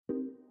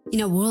In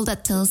a world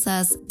that tells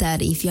us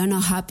that if you're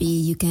not happy,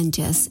 you can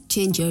just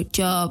change your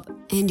job,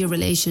 end your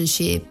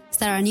relationship,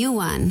 start a new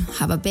one,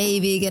 have a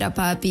baby, get a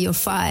puppy or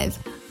 5,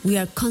 we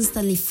are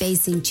constantly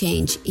facing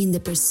change in the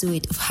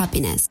pursuit of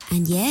happiness.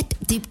 And yet,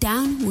 deep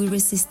down, we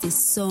resist this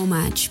so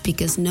much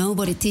because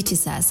nobody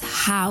teaches us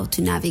how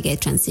to navigate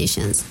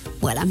transitions.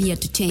 Well, I'm here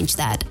to change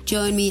that.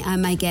 Join me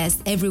and my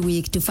guests every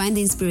week to find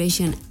the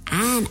inspiration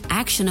and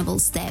actionable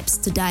steps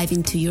to dive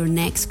into your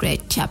next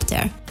great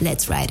chapter.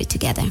 Let's write it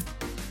together.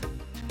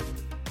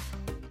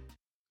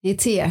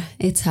 It's here.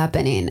 It's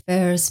happening.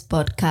 First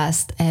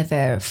podcast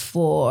ever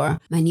for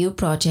my new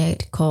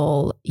project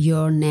called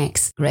Your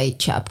Next Great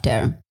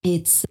Chapter.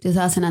 It's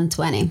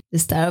 2020, the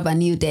start of a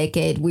new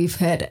decade. We've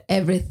heard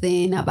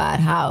everything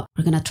about how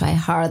we're going to try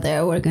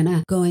harder. We're going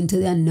to go into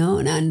the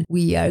unknown and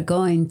we are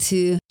going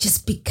to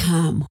just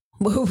become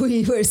what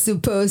we were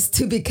supposed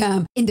to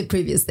become in the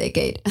previous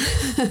decade.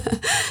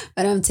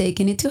 But I'm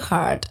taking it to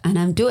heart and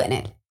I'm doing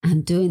it.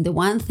 I'm doing the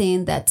one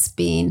thing that's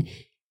been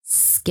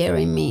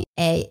scaring me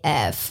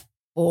AF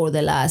for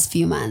the last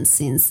few months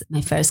since my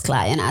first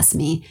client asked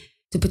me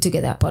to put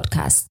together a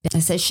podcast. I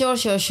said, sure,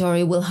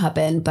 it will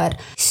happen, but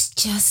it's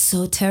just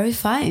so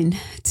terrifying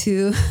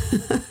to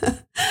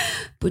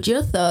put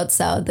your thoughts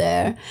out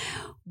there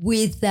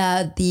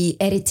without the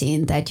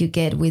editing that you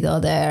get with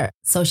other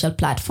social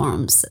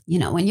platforms. You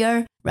know, when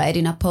you're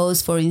writing a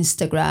post for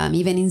Instagram,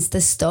 even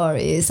Insta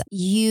stories,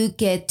 you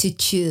get to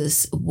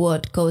choose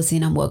what goes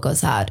in and what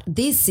goes out.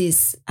 This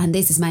is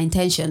my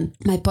intention.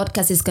 My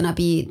podcast is going to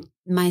be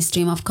my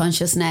stream of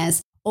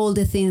consciousness, all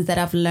the things that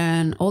I've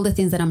learned, all the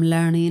things that I'm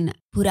learning,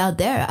 put out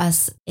there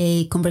as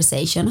a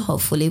conversation,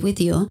 hopefully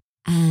with you.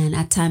 And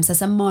at times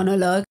as a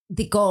monologue,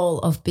 the goal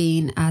of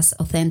being as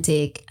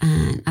authentic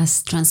and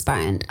as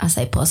transparent as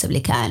I possibly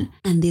can.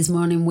 And this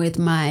morning with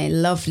my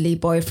lovely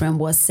boyfriend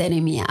was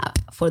setting me up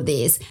for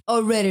this,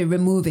 already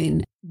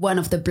removing one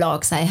of the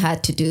blocks I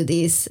had to do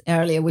this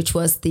earlier, which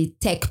was the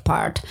tech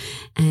part.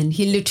 And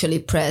he literally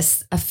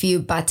pressed a few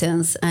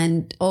buttons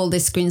and all the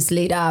screens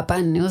lit up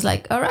and it was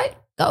like, all right,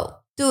 go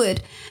do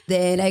it.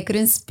 Then I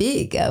couldn't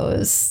speak. I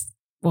was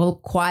all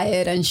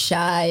quiet and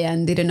shy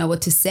and didn't know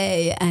what to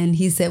say. And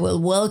he said, well,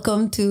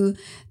 welcome to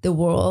the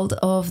world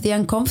of the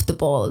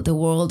uncomfortable, the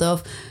world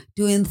of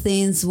doing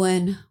things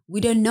when we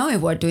don't know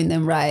if we're doing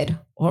them right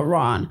or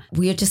wrong.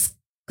 We're just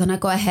going to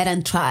go ahead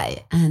and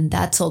try. And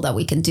that's all that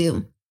we can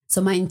do.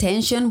 So my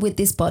intention with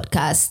this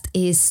podcast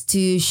is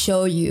to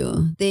show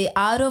you the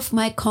out of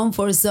my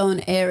comfort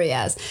zone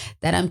areas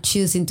that I'm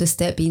choosing to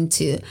step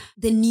into.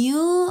 The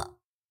new,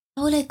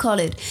 how will I call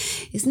it?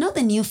 It's not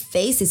the new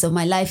phases of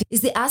my life.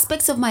 It's the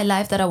aspects of my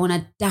life that I want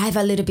to dive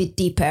a little bit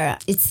deeper.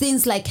 It's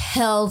things like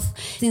health,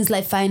 things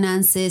like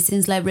finances,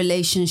 things like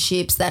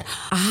relationships that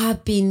I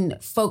have been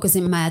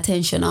focusing my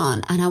attention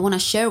on. And I want to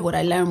share what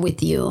I learned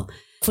with you.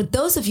 For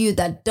those of you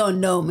that don't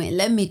know me,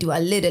 let me do a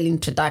little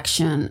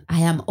introduction.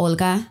 I am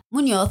Olga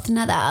Muñoz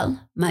Nadal.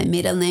 My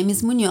middle name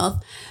is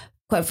Muñoz.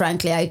 Quite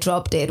frankly, I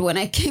dropped it when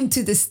I came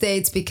to the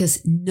States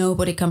because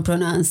nobody can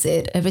pronounce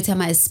it. Every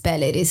time I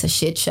spell it, it's a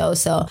shit show.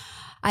 So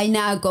I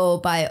now go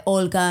by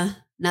Olga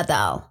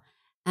Nadal.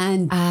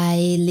 And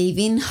I live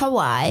in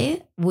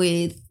Hawaii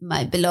with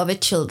my beloved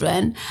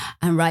children.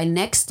 I'm right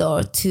next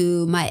door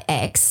to my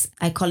ex.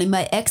 I call him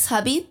my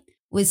ex-hubby.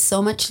 With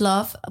so much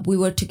love. We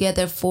were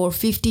together for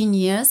 15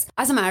 years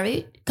as a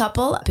married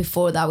couple.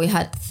 Before that, we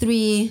had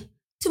 3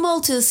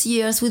 tumultuous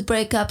years with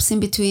breakups in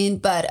between.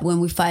 But when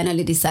we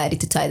finally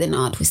decided to tie the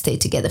knot, we stayed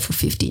together for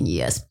 15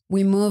 years.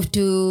 We moved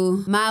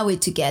to Maui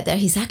together.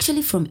 He's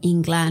actually from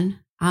England.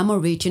 I'm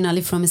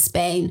originally from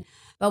Spain.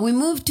 But we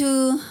moved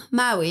to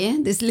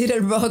Maui, this little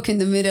rock in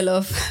the middle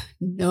of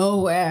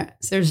nowhere.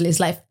 Seriously,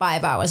 it's like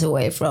 5 hours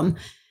away from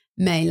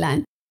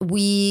mainland.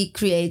 We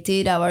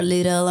created our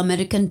little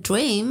American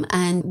dream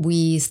and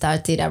we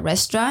started a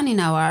restaurant in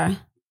our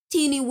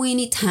teeny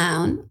weeny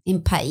town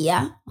in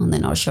Paia on the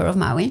North Shore of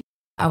Maui.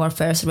 Our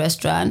first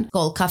restaurant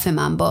called Cafe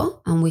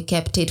Mambo, and we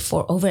kept it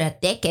for over a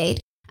decade.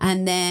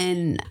 And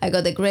then I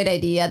got the great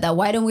idea that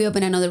why don't we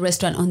open another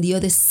restaurant on the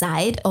other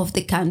side of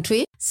the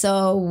country?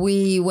 So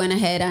we went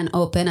ahead and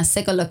opened a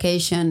second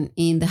location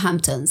in the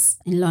Hamptons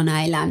in Long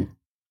Island.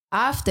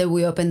 After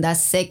we opened that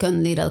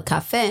second little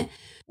cafe,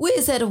 we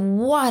said,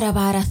 what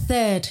about a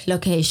third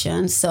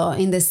location? So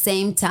in the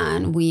same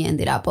town, we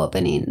ended up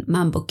opening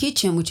Mambo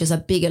Kitchen, which is a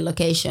bigger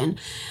location.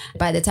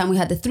 By the time we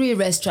had the 3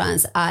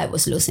 restaurants, I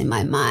was losing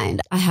my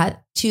mind. I had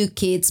 2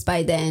 kids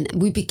by then.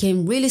 We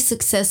became really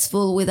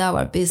successful with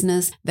our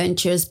business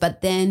ventures.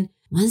 But then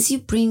once you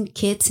bring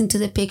kids into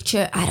the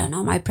picture, I don't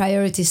know, my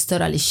priorities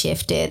totally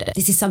shifted.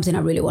 This is something I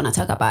really want to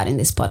talk about in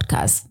this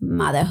podcast,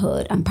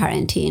 motherhood and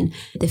parenting,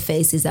 the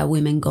phases that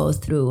women go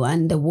through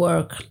and the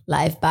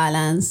work-life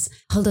balance,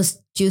 all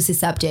those juicy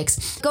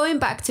subjects. Going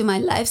back to my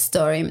life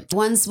story,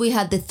 once we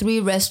had the 3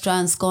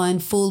 restaurants going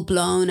full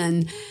blown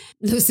and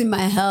losing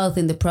my health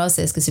in the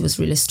process because it was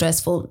really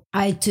stressful,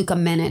 I took a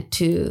minute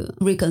to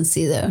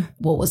reconsider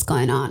what was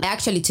going on. I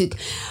actually took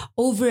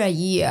over a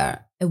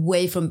year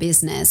away from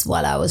business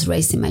while I was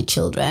raising my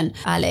children.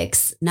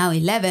 Alex, now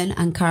 11,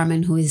 and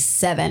Carmen, who is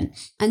 7.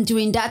 And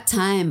during that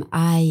time,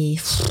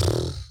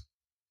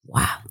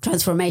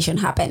 transformation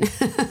happened.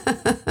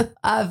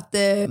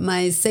 After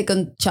my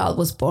second child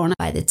was born,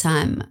 by the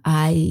time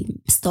I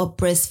stopped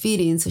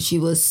breastfeeding, so she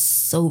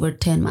was over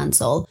 10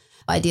 months old,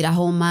 I did a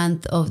whole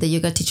month of the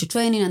yoga teacher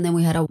training, and then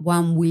we had a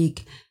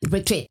 1-week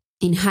retreat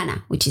in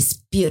Hana, which is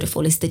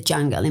beautiful. It's the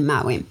jungle in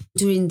Maui.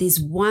 During this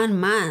 1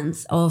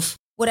 month of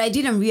what I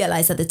didn't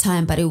realize at the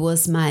time, but it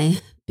was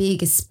my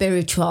big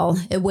spiritual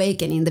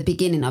awakening, the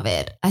beginning of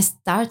it, I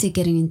started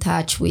getting in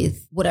touch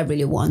with what I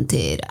really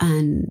wanted.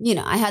 And,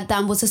 I had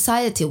done what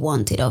society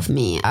wanted of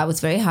me. I was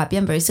very happy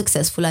and very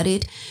successful at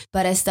it.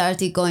 But I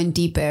started going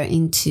deeper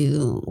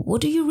into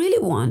what do you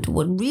really want?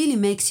 What really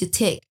makes you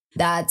tick?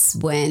 That's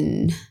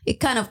when it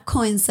kind of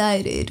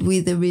coincided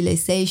with the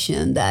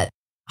realization that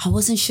I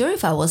wasn't sure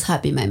if I was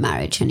happy in my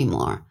marriage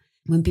anymore.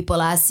 When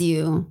people ask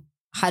you,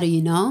 how do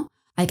you know?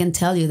 I can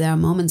tell you there are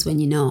moments when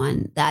you know,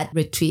 and that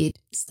retreat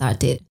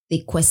started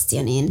the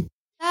questioning.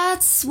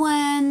 That's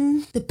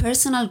when the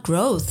personal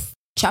growth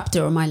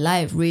chapter of my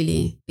life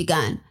really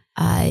began.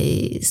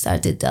 I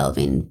started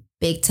delving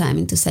big time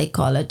into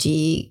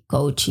psychology,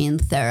 coaching,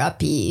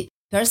 therapy,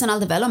 personal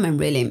development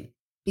really.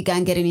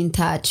 Began getting in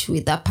touch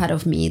with that part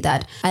of me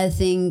that I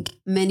think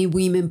many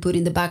women put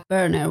in the back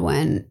burner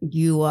when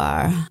you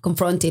are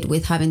confronted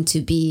with having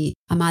to be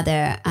a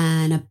mother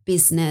and a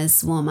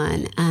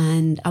businesswoman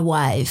and a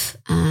wife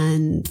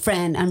and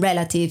friend and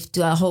relative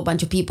to a whole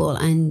bunch of people,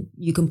 and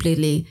you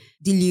completely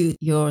dilute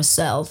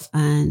yourself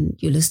and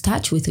you lose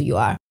touch with who you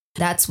are.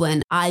 That's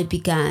when I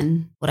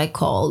began what I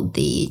call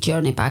the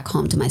journey back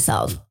home to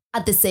myself.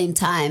 At the same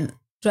time,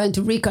 trying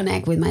to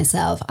reconnect with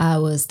myself, I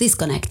was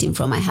disconnecting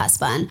from my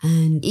husband.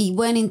 And it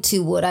went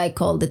into what I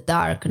call the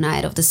dark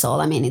night of the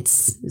soul. I mean,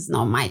 it's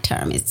not my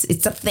term. It's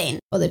a thing.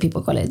 Other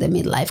people call it the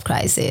midlife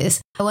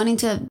crisis. I went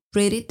into a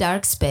pretty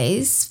dark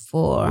space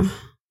for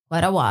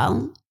quite a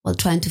while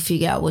trying to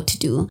figure out what to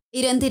do.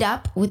 It ended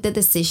up with the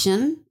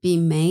decision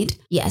being made.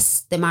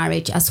 Yes, the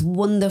marriage, as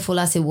wonderful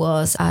as it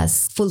was,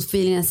 as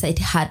fulfilling as it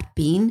had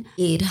been,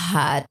 it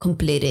had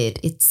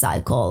completed its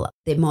cycle.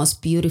 The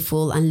most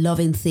beautiful and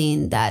loving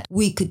thing that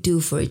we could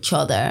do for each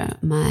other,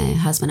 my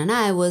husband and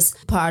I, was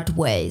part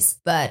ways.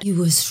 But it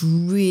was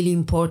really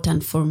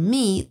important for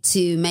me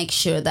to make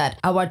sure that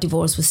our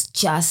divorce was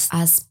just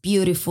as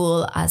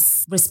beautiful,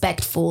 as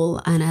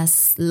respectful, and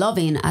as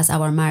loving as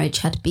our marriage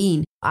had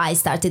been. I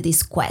started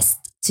this quest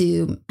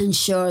to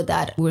ensure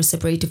that we were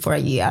separated for a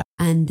year.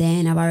 And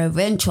then our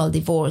eventual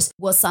divorce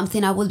was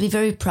something I would be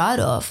very proud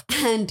of.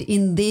 And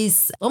in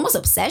this almost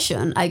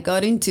obsession, I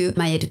got into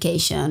my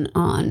education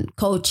on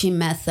coaching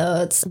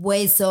methods,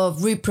 ways of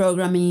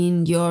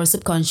reprogramming your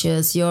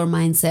subconscious, your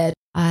mindset.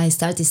 I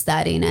started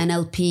studying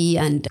NLP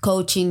and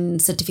coaching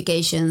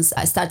certifications.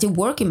 I started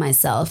working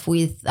myself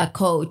with a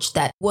coach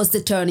that was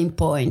the turning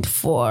point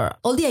for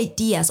all the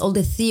ideas, all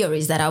the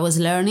theories that I was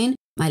learning.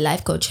 My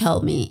life coach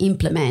helped me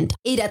implement.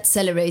 It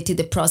accelerated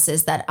the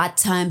process that at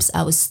times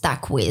I was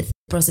stuck with,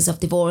 the process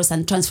of divorce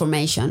and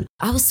transformation.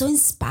 I was so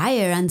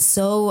inspired and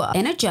so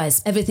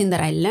energized, everything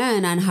that I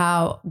learned and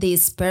how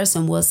this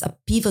person was a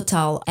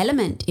pivotal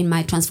element in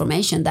my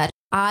transformation, that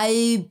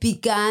I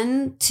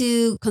began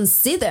to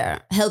consider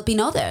helping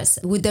others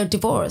with their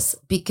divorce,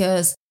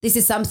 because this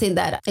is something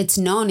that it's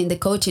known in the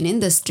coaching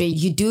industry.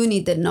 You do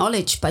need the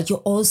knowledge, but you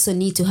also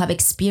need to have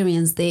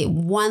experienced the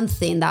one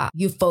thing that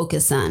you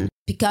focus on.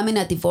 Becoming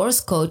a divorce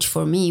coach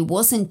for me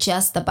wasn't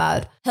just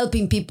about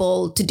helping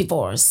people to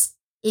divorce.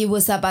 It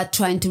was about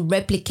trying to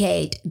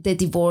replicate the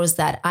divorce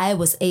that I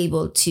was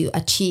able to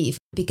achieve,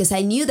 because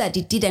I knew that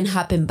it didn't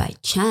happen by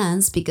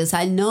chance, because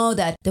I know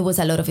that there was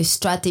a lot of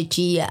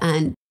strategy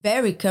and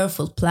very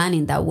careful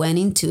planning that went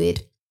into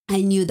it.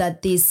 I knew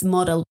that this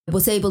model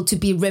was able to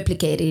be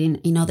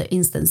replicated in other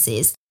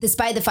instances,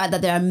 despite the fact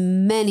that there are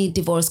many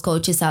divorce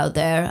coaches out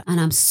there. And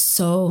I'm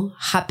so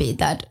happy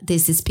that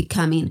this is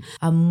becoming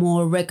a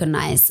more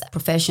recognized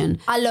profession.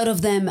 A lot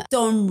of them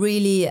don't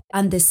really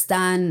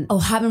understand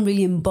or haven't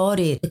really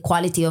embodied the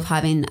quality of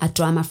having a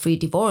drama-free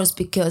divorce,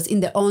 because in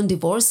their own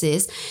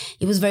divorces,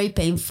 it was very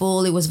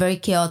painful. It was very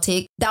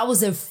chaotic. That was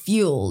their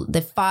fuel,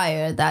 the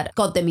fire that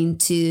got them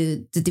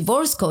into the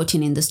divorce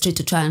coaching industry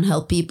to try and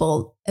help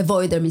people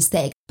avoid their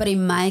mistake. But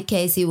in my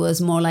case, it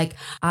was more like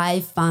I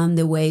found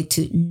a way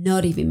to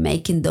not even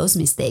making those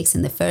mistakes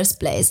in the first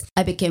place.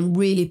 I became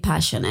really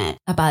passionate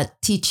about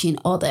teaching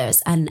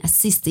others and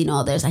assisting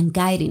others and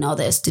guiding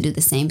others to do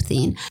the same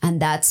thing. And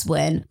that's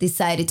when I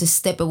decided to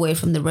step away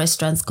from the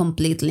restaurants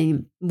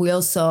completely. We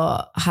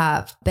also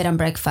have bed and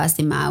breakfast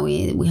in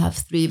Maui. We have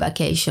 3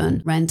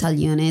 vacation rental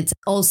units.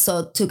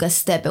 Also took a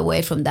step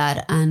away from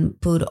that and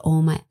put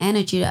all my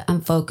energy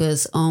and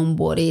focus on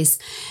what is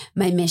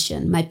my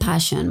mission, my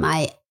passion,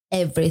 my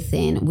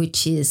everything,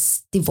 which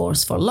is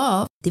Divorce for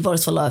Love.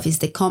 Divorce for Love is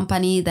the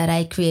company that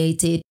I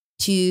created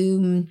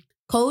to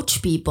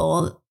coach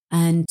people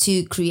and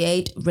to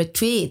create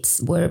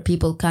retreats where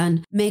people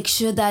can make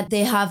sure that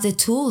they have the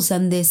tools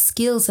and the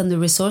skills and the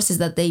resources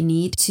that they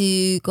need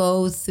to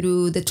go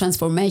through the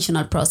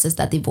transformational process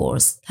that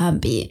divorce can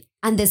be.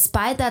 And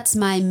despite that's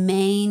my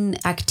main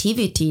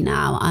activity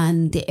now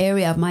and the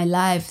area of my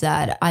life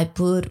that I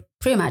put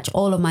pretty much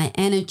all of my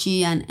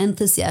energy and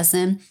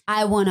enthusiasm,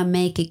 I want to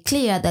make it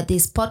clear that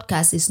this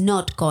podcast is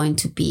not going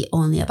to be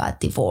only about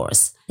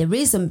divorce. The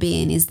reason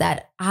being is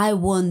that I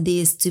want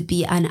this to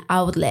be an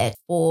outlet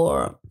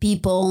for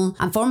people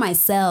and for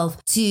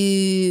myself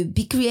to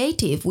be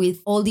creative with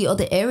all the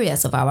other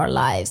areas of our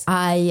lives.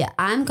 I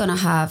am going to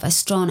have a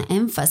strong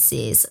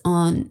emphasis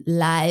on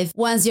life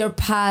once you're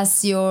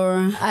past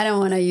I don't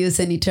want to use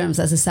any terms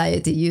that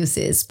society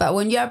uses, but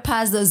when you're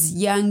past those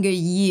younger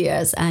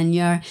years and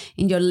you're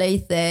in your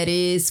late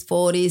 30s,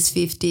 40s,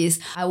 50s,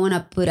 I want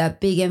to put a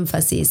big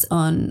emphasis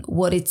on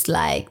what it's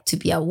like to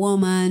be a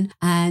woman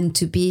and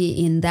to be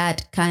in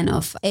that kind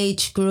of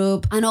age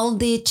group and all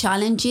the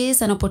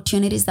challenges and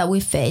opportunities that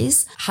we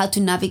face, how to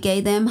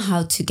navigate them,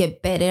 how to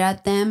get better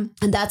at them.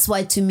 And that's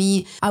why, to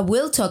me, I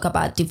will talk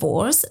about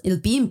divorce. It'll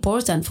be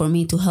important for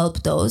me to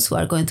help those who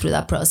are going through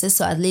that process.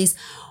 So at least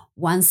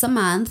once a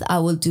month, I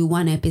will do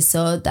one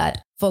episode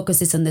that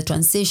focuses on the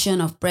transition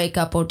of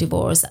breakup or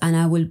divorce, and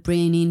I will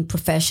bring in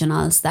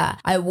professionals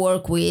that I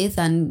work with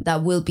and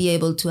that will be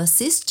able to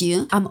assist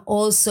you. I'm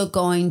also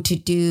going to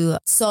do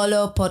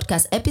solo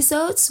podcast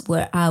episodes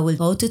where I will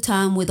go to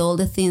town with all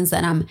the things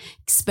that I'm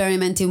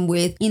experimenting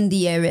with in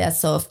the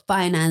areas of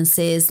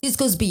finances. This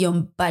goes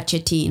beyond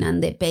budgeting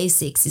and the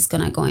basics. It's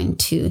gonna go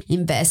into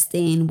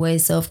investing,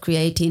 ways of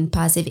creating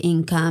passive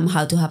income,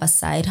 how to have a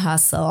side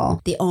hustle,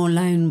 the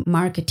online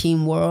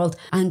marketing world.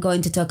 I'm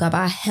going to talk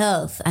about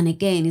health, and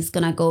again, it's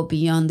going to go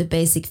beyond the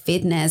basic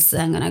fitness.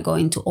 I'm going to go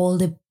into all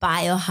the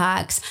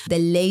biohacks, the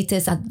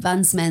latest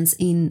advancements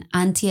in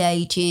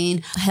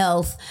anti-aging,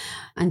 health.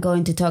 I'm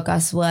going to talk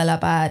as well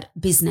about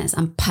business.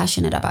 I'm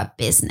passionate about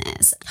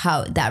business,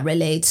 how that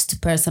relates to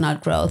personal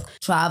growth,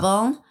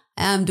 travel.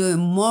 I'm doing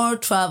more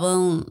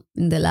travel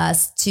in the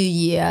last 2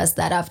 years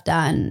that I've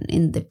done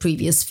in the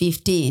previous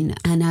 15.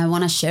 And I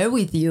want to share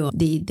with you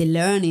the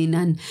learning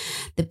and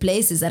the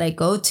places that I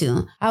go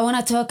to. I want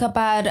to talk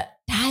about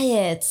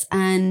diets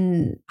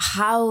and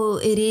how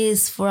it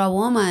is for a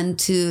woman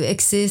to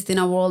exist in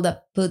a world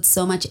that puts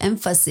so much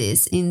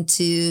emphasis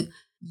into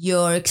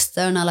your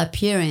external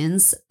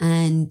appearance,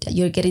 and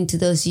you're getting to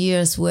those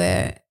years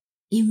where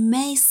it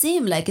may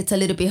seem like it's a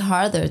little bit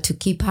harder to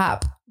keep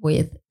up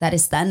with that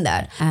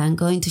standard. I'm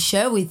going to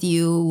share with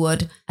you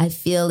what I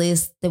feel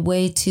is the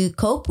way to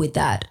cope with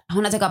that. I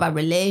want to talk about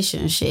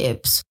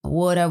relationships.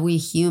 What are we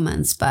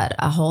humans but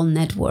a whole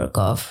network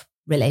of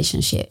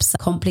relationships?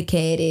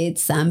 Complicated,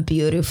 some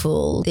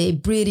beautiful, the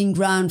breeding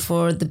ground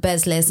for the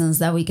best lessons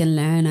that we can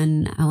learn.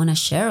 And I want to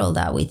share all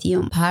that with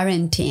you.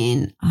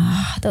 Parenting,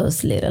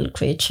 those little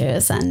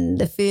creatures and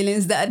the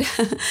feelings that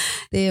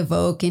they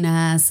evoke in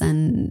us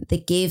and the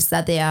gifts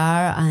that they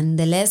are and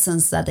the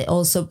lessons that they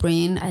also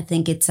bring. I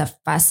think it's a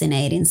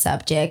fascinating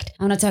subject.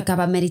 I want to talk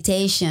about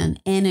meditation,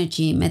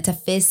 energy,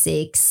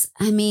 metaphysics.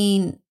 I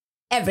mean,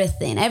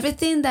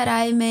 everything that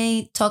I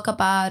may talk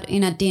about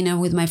in a dinner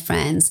with my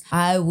friends,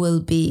 I will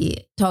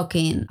be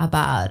talking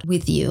about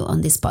with you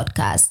on this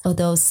podcast.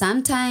 Although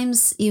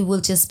sometimes it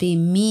will just be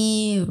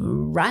me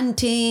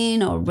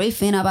ranting or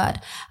riffing about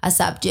a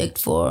subject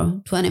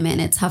for 20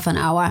 minutes, half an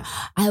hour.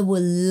 I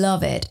will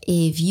love it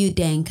if you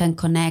then can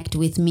connect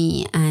with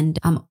me, and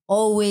I'm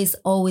always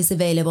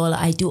available.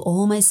 I do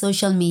all my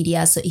social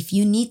media. So if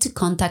you need to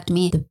contact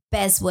me, the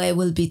best way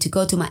will be to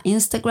go to my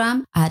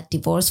Instagram at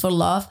Divorce for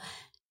Love.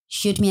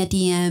 Shoot me a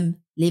DM,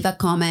 leave a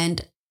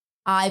comment.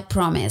 I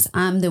promise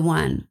I'm the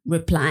one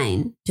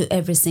replying to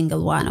every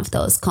single one of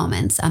those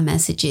comments and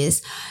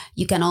messages.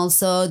 You can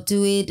also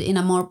do it in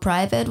a more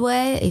private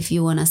way if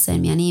you want to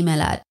send me an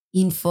email at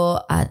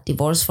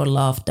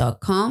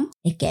info@divorceforlove.com.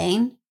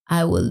 Again,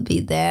 I will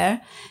be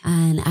there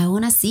and I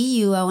want to see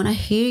you. I want to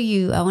hear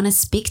you. I want to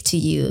speak to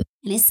you.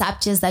 Any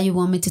subjects that you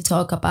want me to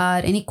talk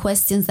about, any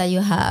questions that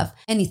you have,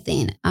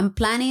 anything. I'm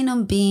planning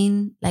on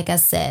being, like I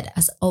said,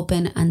 as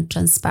open and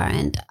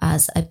transparent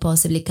as I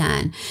possibly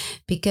can.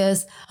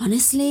 Because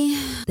honestly,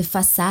 the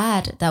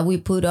facade that we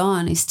put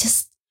on is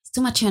just too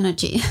much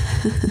energy.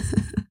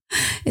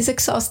 It's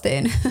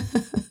exhausting.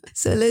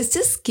 So let's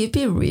just keep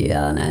it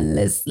real and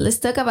let's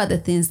talk about the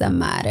things that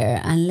matter,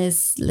 and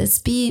let's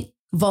be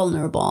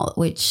vulnerable,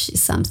 which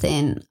is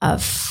something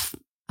I've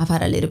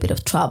had a little bit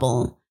of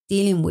trouble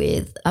dealing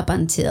with up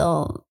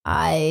until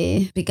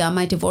I began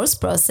my divorce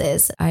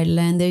process. I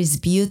learned there is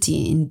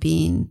beauty in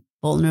being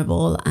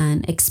vulnerable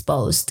and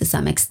exposed to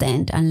some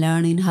extent and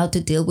learning how to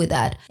deal with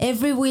that.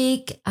 Every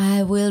week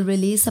I will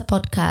release a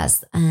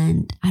podcast,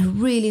 and I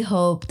really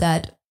hope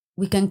that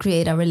we can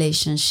create a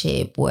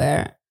relationship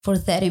where for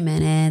 30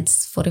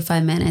 minutes,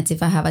 45 minutes,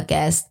 if I have a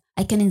guest,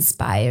 I can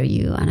inspire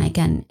you and I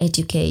can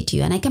educate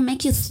you and I can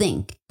make you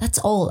think. That's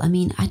all. I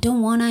mean, I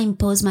don't want to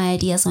impose my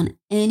ideas on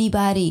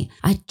anybody.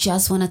 I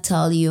just want to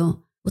tell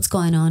you what's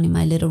going on in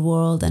my little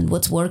world and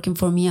what's working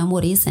for me and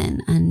what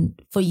isn't.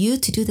 And for you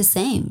to do the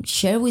same,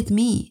 share with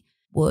me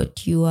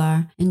what you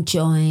are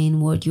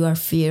enjoying, what you are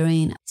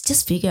fearing.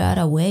 Just figure out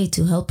a way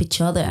to help each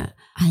other.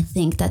 I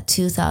think that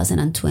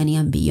 2020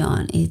 and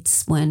beyond,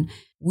 it's when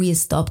we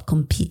stop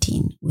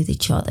competing with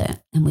each other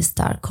and we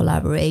start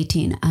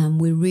collaborating,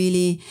 and we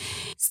really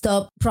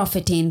stop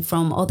profiting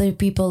from other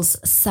people's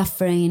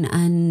suffering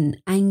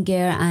and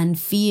anger and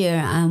fear,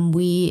 and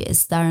we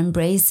start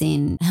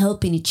embracing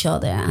helping each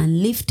other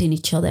and lifting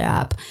each other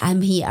up.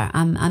 I'm here.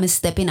 I'm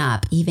stepping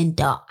up, even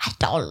though I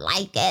don't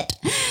like it.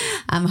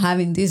 I'm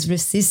having this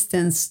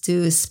resistance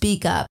to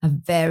speak up. A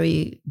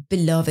very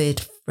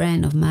beloved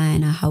friend of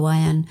mine, a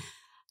Hawaiian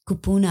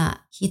kupuna,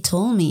 he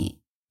told me,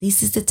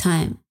 this is the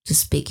time to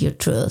speak your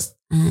truth.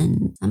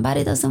 And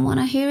somebody doesn't want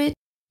to hear it.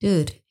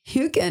 Dude,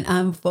 you can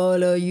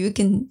unfollow, you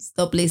can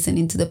stop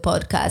listening to the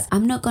podcast.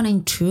 I'm not going to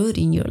intrude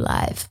in your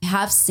life. I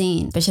have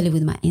seen, especially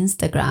with my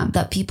Instagram,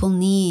 that people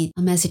need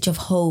a message of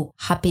hope,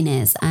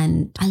 happiness,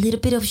 and a little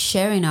bit of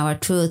sharing our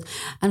truth.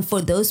 And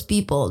for those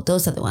people,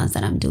 those are the ones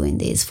that I'm doing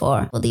this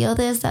for. For the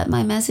others that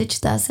my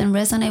message doesn't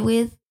resonate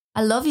with,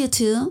 I love you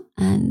too,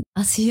 and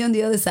I'll see you on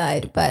the other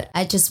side. But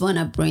I just want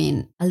to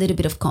bring a little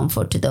bit of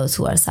comfort to those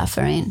who are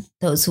suffering,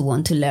 those who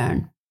want to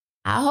learn.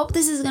 I hope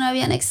this is going to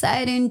be an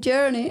exciting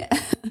journey.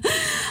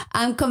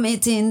 I'm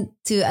committing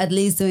to at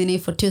least doing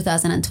it for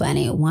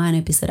 2020, one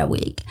episode a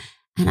week.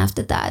 And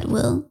after that,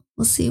 we'll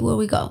see where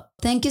we go.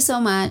 Thank you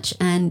so much.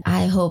 And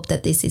I hope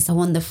that this is a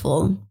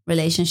wonderful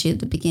relationship,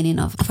 the beginning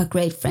of a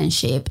great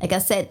friendship. Like I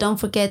said, don't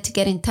forget to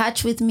get in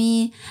touch with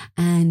me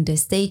and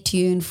stay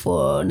tuned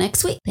for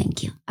next week.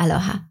 Thank you.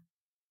 Aloha.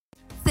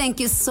 Thank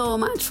you so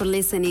much for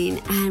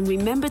listening. And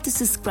remember to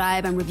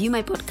subscribe and review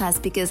my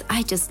podcast because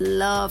I just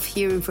love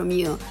hearing from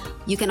you.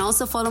 You can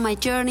also follow my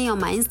journey on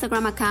my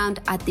Instagram account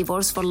at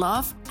Divorce for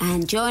Love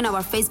and join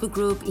our Facebook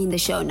group in the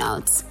show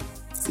notes.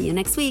 See you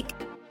next week.